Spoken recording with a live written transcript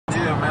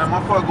Man,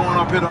 my fuck going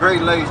up here to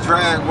Great Lakes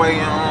Dragway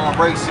in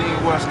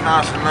Racine,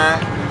 Wisconsin,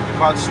 man.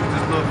 About to shoot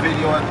this little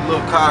video at the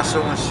little car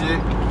show and shit.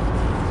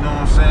 You know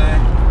what I'm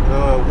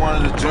saying? One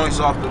of the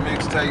joints off the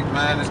mixtape,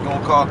 man. It's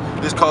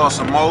called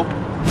Some Mo,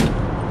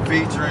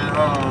 featuring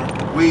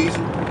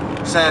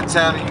WEEZLE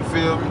Santana. You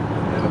feel me?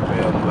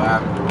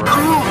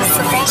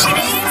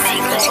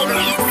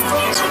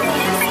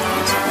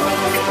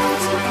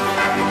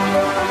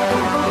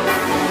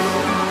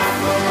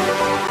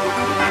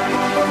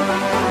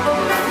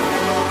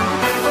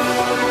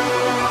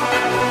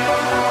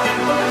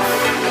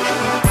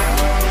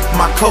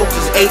 My coach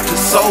is acre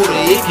soda,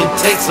 it can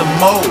take some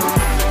more.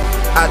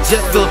 I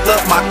just built up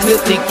my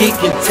clip, think it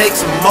can take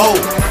some more.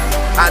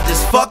 I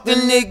just fucked a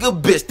nigga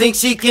bitch, think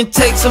she can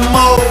take some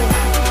more.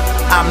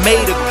 I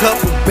made a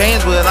couple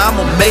bands, but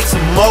I'ma make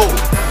some more.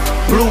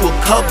 Blew a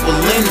couple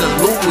in the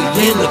Louis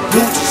in the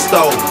Gucci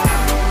store.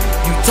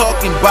 You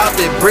talking about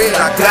that bread,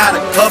 I got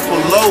a couple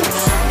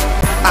loaves.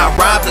 I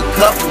robbed a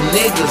couple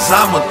niggas,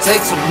 I'ma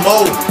take some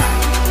more.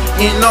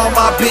 And all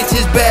my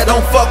bitches bad,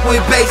 don't fuck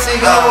with basic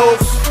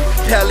hoes.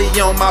 Pelle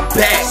on my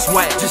back,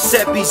 swag.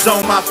 Giuseppe's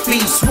on my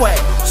feet, swag.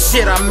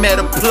 Shit, I met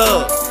a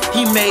plug,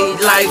 he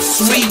made life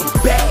sweet.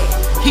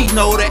 He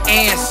know the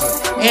answer,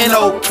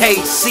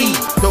 NOKC.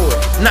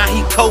 Now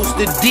he coast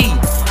the D,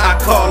 I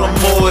call him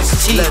Moore's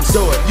Cheese.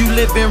 You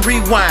live in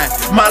rewind,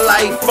 my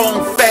life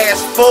on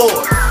fast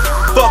forward.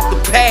 Fuck the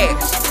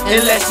past,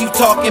 unless you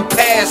talking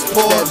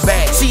passports.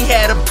 She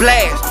had a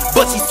blast,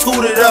 but she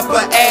tooted up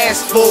her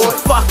ass for it.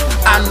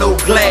 I know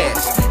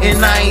glass,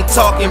 and I ain't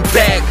talking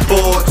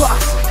backboards.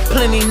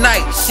 Plenty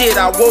nights, shit,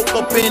 I woke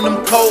up in them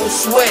cold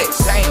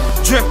sweats.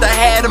 Dreamt I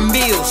had a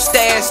meal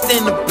stashed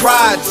in the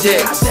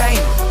projects.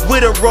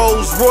 With a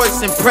Rolls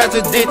Royce and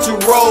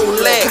presidential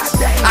Rolex.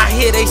 I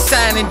hear they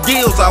signing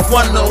deals, I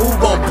wonder who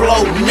gon'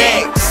 blow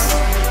next.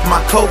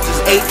 My coach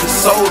is acre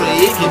soda,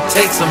 it can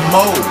take some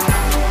more.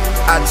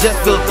 I just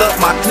built up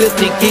my clip,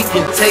 think it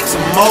can take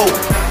some more.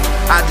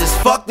 I just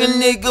fucked a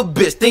nigga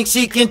bitch, think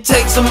she can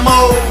take some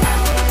more.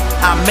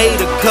 I made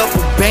a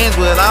couple bands,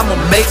 but I'ma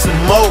make some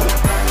more.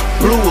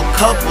 Blew a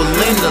couple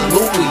in the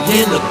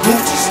Louis in the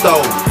Gucci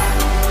store.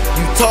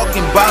 You talking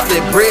about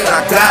that bread,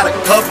 I got a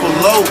couple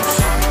loaves.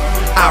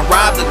 I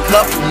robbed a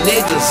couple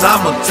niggas,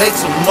 I'ma take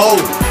some more.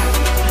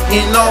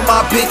 And all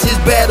my bitches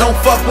bad, don't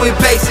fuck with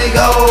basic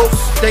hoes.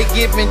 They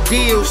giving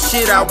deals,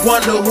 shit, I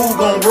wonder who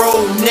gon'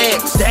 roll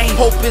next.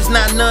 Hope it's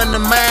not none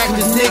of mine,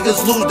 cause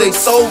niggas lose they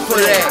soul for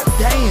that.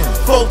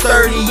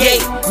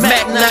 438,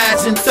 Mac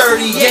 9s and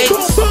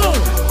 38s.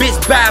 Bitch,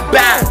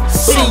 bye-bye,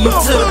 see you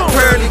to the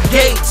pearly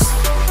gates.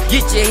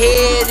 Get your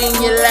head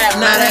in your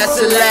lap, now that's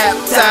a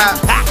laptop.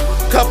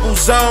 Couple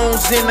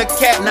zones in the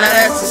cap, now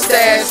that's a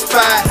stash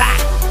spot.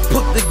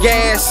 Put the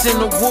gas in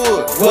the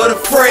wood, what a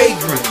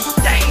fragrance.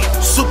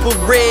 Super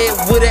red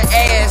with an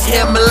ass,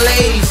 hair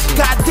Malaysian.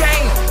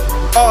 Goddamn.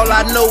 All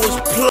I know is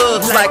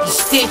plugs like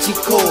extension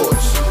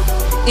cords.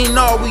 And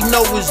all we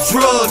know is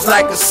drugs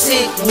like a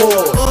sick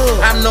ward.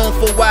 I'm known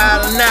for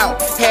wildin'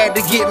 out, had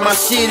to get my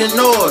shit in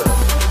order.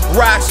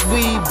 Rocks,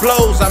 weed,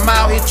 blows, I'm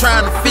out here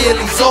trying to fill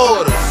these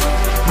orders.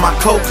 My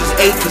coach is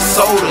acre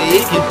soda,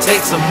 it can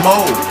take some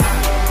more.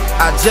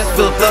 I just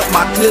built up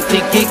my clip,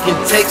 think it can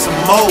take some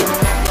more.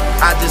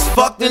 I just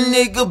fucked a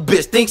nigga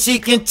bitch, think she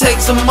can take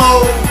some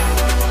more.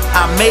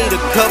 I made a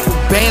couple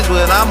bands,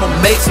 but I'ma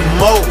make some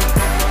more.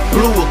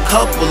 Blew a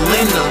couple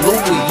in the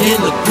Louis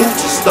in the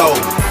Gucci store.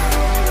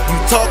 You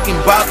talking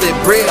about that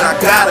bread, I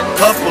got a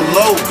couple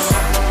loaves.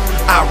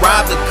 I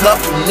robbed a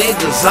couple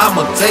niggas,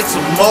 I'ma take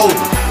some more.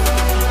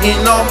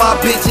 And all my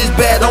bitches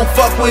bad, don't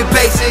fuck with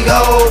basic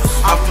hoes.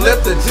 I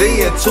flipped a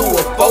G into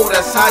a 4,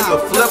 that's how you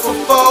flip a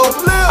 4.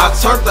 I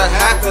turned the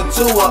hack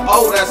into a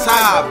O, that's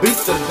how I beat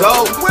the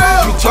dough.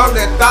 You turn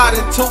that thought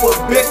into a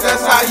bitch,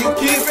 that's how you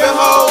keep it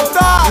whole.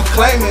 You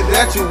claiming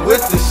that you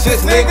with the shit,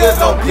 nigga,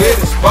 don't get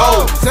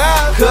exposed.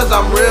 Cause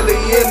I'm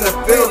really in the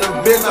field and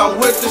bitch, I'm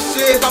with the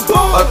shit.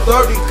 A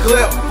 30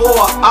 clip for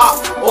a op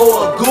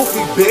or a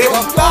goofy bitch.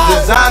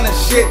 Designer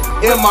shit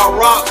in my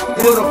rock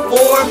with a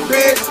foreign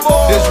bitch.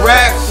 This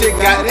rap shit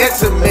got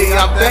into me,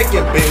 I'm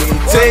thinking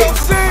BT.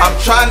 I'm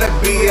trying to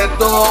be at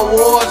the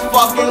awards,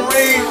 fucking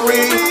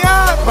Riri.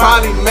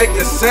 Probably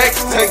making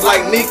sex tape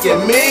like Nick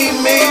and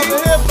Mimi.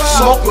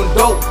 Smoking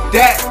dope,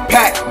 that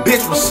pack,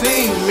 bitch will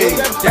see me.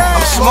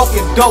 I'm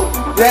smoking dope,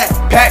 that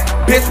pack,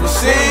 bitch will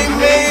see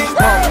me.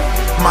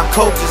 My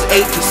coach is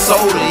acre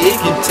soda, it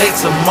can take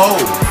some more.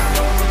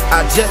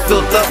 I just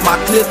built up my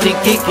clip, think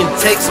it can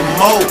take some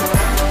more.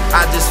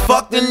 I just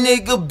fucked a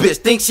nigga bitch,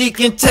 think she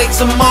can take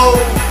some more.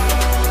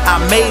 I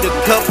made a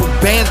couple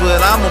bands, but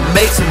I'ma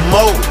make some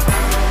more.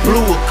 Blew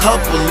a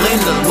couple in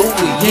the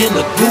Louis in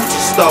the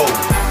Gucci store.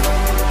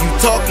 You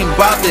talking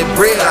about that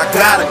bread, I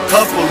got a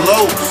couple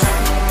loaves.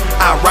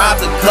 I robbed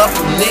a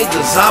couple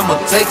niggas, I'ma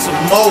take some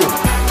more.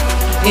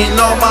 And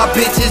all my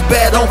bitches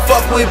bad, don't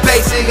fuck with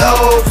basic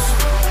hoes.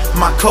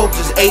 My coach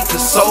is acre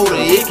soda,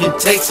 it can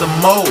take some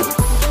more.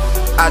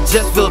 I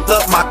just built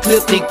up my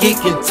clip, think it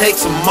can take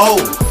some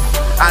more.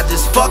 I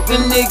just fucked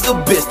a nigga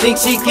bitch, think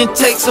she can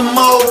take some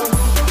more.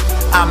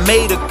 I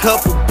made a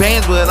couple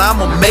bands, but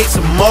I'ma make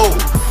some more.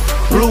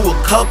 Blew a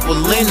couple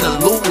in the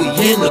Louis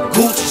in the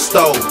Gucci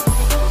store.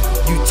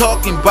 You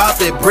talking about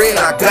that bread,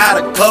 I got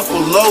a couple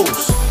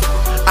loaves.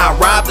 I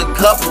robbed a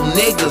couple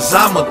niggas,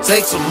 I'ma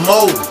take some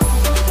more.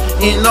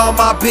 And all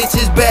my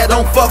bitches bad,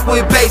 don't fuck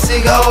with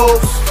basic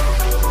hoes.